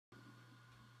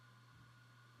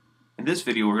In this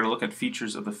video, we're going to look at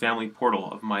features of the Family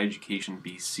Portal of MyEducation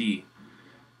BC.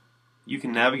 You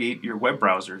can navigate your web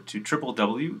browser to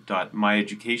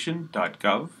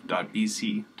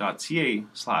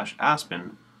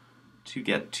www.myeducation.gov.bc.ca/Aspen to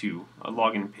get to a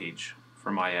login page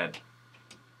for MyEd.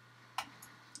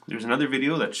 There's another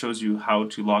video that shows you how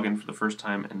to log in for the first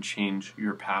time and change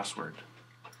your password.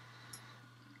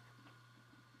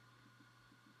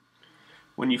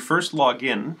 When you first log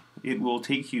in, it will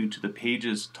take you to the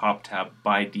Pages top tab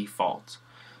by default.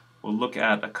 We'll look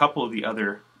at a couple of the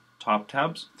other top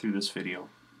tabs through this video.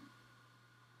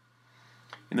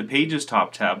 In the Pages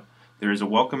top tab, there is a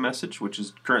welcome message which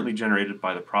is currently generated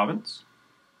by the province.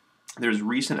 There's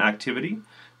recent activity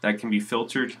that can be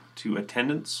filtered to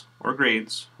attendance or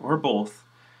grades or both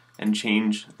and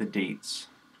change the dates.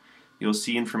 You'll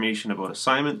see information about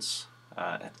assignments,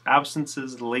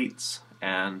 absences, lates,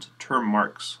 and term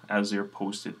marks as they're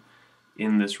posted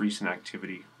in this recent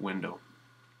activity window.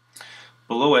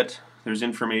 Below it, there's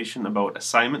information about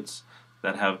assignments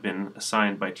that have been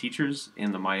assigned by teachers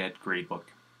in the MyEd gradebook.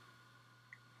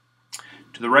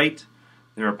 To the right,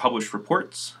 there are published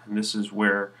reports, and this is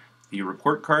where the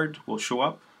report card will show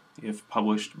up if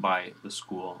published by the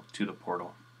school to the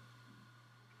portal.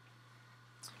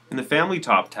 In the Family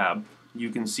top tab, you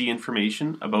can see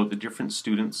information about the different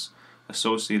students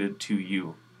associated to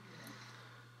you.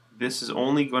 This is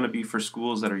only going to be for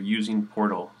schools that are using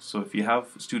Portal. So if you have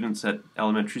students at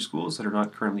elementary schools that are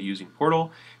not currently using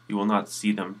Portal, you will not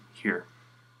see them here.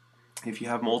 If you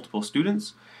have multiple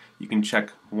students, you can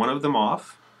check one of them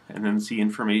off and then see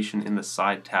information in the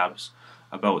side tabs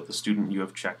about the student you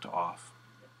have checked off.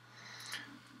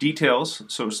 Details,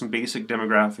 so some basic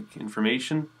demographic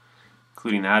information,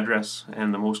 including address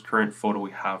and the most current photo we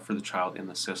have for the child in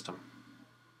the system.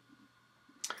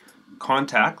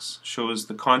 Contacts shows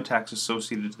the contacts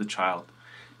associated to the child.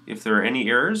 If there are any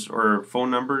errors or phone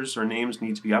numbers or names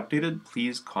need to be updated,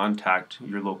 please contact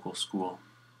your local school.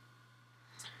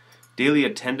 Daily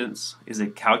attendance is a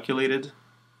calculated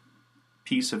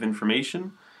piece of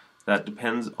information that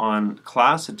depends on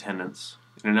class attendance.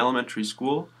 In an elementary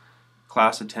school,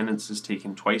 class attendance is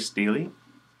taken twice daily,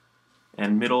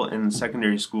 and middle and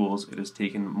secondary schools it is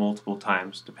taken multiple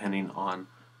times depending on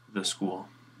the school.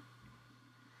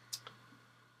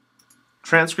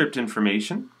 Transcript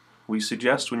information. We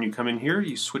suggest when you come in here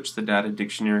you switch the data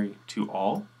dictionary to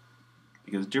all,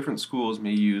 because different schools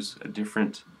may use a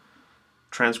different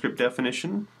transcript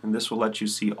definition, and this will let you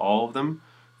see all of them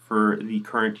for the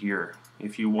current year.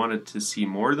 If you wanted to see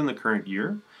more than the current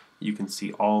year, you can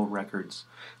see all records.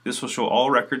 This will show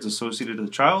all records associated to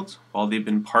the child while they've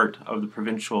been part of the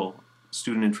provincial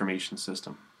student information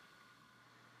system.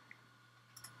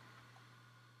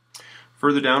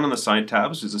 Further down on the side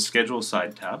tabs is a schedule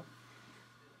side tab.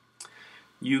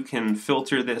 You can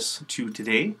filter this to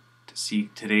today to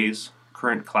see today's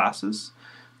current classes.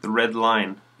 The red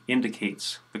line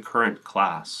indicates the current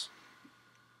class.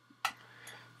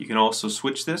 You can also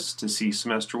switch this to see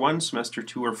semester 1, semester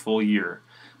 2, or full year.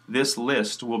 This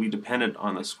list will be dependent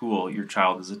on the school your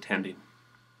child is attending.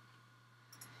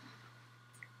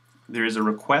 There is a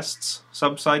requests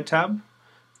subside tab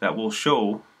that will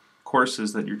show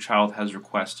courses that your child has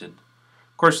requested.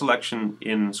 Course selection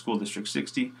in School District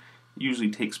 60 usually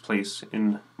takes place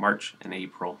in March and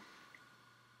April.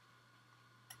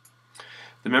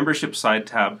 The membership side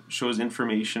tab shows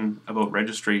information about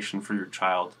registration for your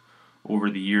child over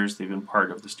the years they've been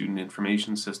part of the student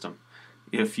information system.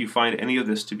 If you find any of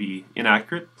this to be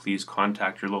inaccurate, please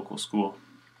contact your local school.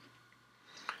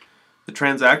 The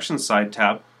transactions side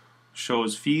tab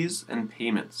shows fees and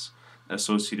payments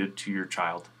associated to your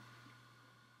child.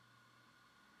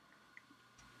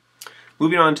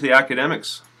 Moving on to the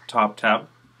academics top tab,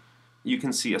 you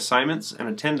can see assignments and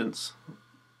attendance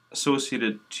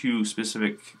associated to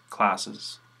specific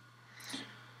classes.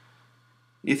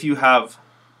 If you have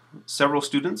several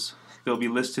students, they'll be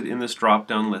listed in this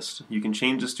drop-down list. You can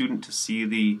change the student to see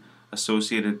the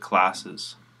associated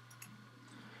classes.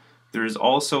 There is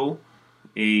also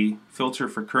a filter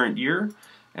for current year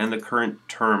and the current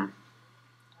term.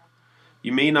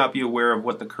 You may not be aware of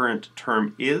what the current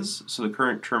term is, so the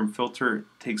current term filter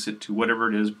takes it to whatever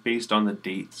it is based on the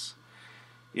dates.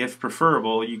 If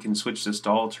preferable, you can switch this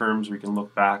to all terms, or you can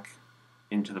look back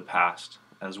into the past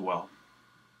as well.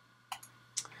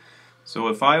 So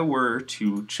if I were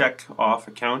to check off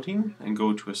accounting and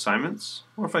go to assignments,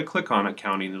 or if I click on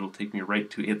accounting, it'll take me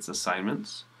right to its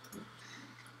assignments.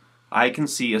 I can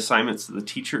see assignments that the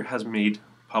teacher has made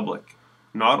public.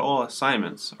 Not all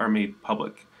assignments are made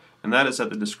public, and that is at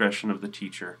the discretion of the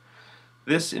teacher.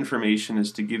 This information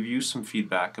is to give you some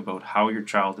feedback about how your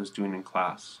child is doing in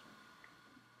class.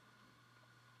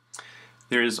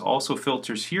 There is also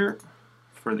filters here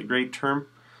for the grade term.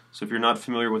 So if you're not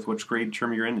familiar with which grade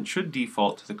term you're in, it should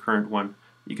default to the current one.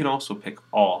 You can also pick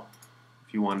all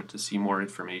if you wanted to see more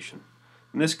information.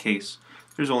 In this case,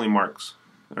 there's only marks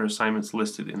or assignments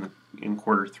listed in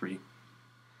quarter 3.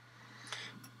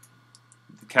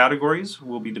 The categories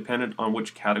will be dependent on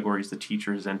which categories the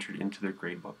teacher has entered into their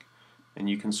gradebook, and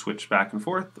you can switch back and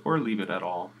forth or leave it at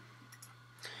all.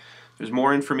 There's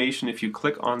more information if you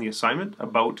click on the assignment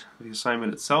about the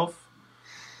assignment itself.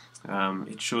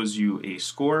 It shows you a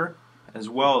score, as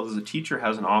well as the teacher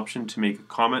has an option to make a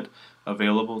comment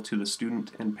available to the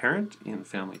student and parent in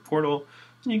Family Portal,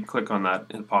 and you can click on that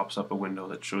and it pops up a window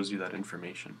that shows you that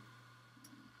information.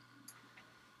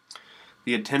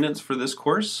 The attendance for this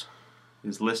course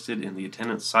is listed in the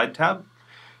attendance side tab,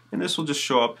 and this will just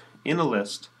show up in a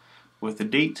list with the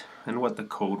date and what the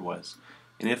code was.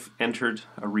 And if entered,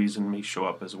 a reason may show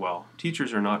up as well.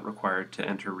 Teachers are not required to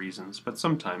enter reasons, but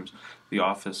sometimes the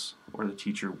office or the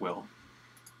teacher will.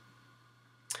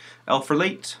 L for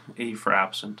late, A for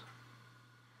absent.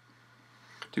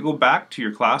 To go back to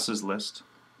your classes list,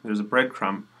 there's a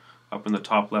breadcrumb up in the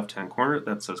top left-hand corner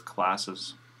that says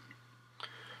classes.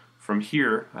 From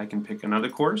here, I can pick another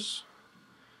course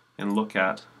and look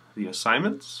at the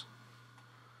assignments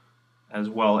as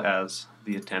well as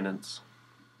the attendance.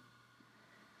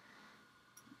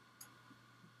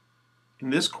 In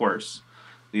this course,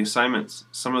 the assignments,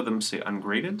 some of them say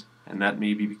ungraded, and that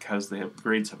may be because the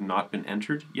grades have not been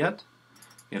entered yet.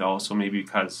 It also may be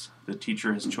because the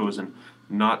teacher has chosen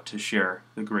not to share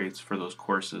the grades for those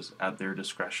courses at their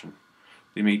discretion.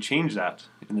 They may change that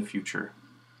in the future.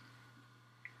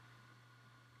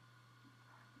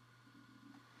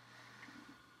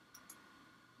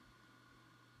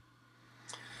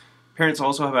 Parents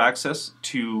also have access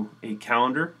to a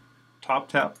calendar top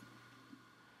tab.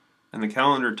 And the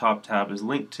calendar top tab is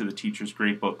linked to the teacher's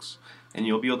gradebooks, and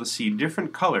you'll be able to see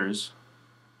different colors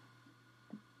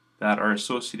that are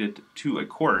associated to a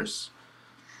course,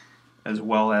 as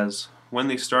well as when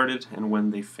they started and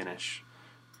when they finish.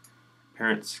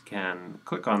 Parents can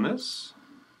click on this,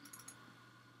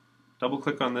 double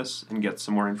click on this, and get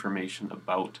some more information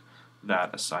about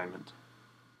that assignment.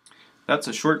 That's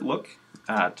a short look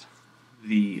at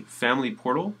the Family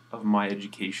Portal of My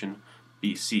Education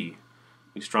BC.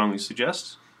 We strongly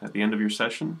suggest at the end of your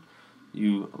session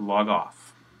you log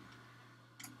off.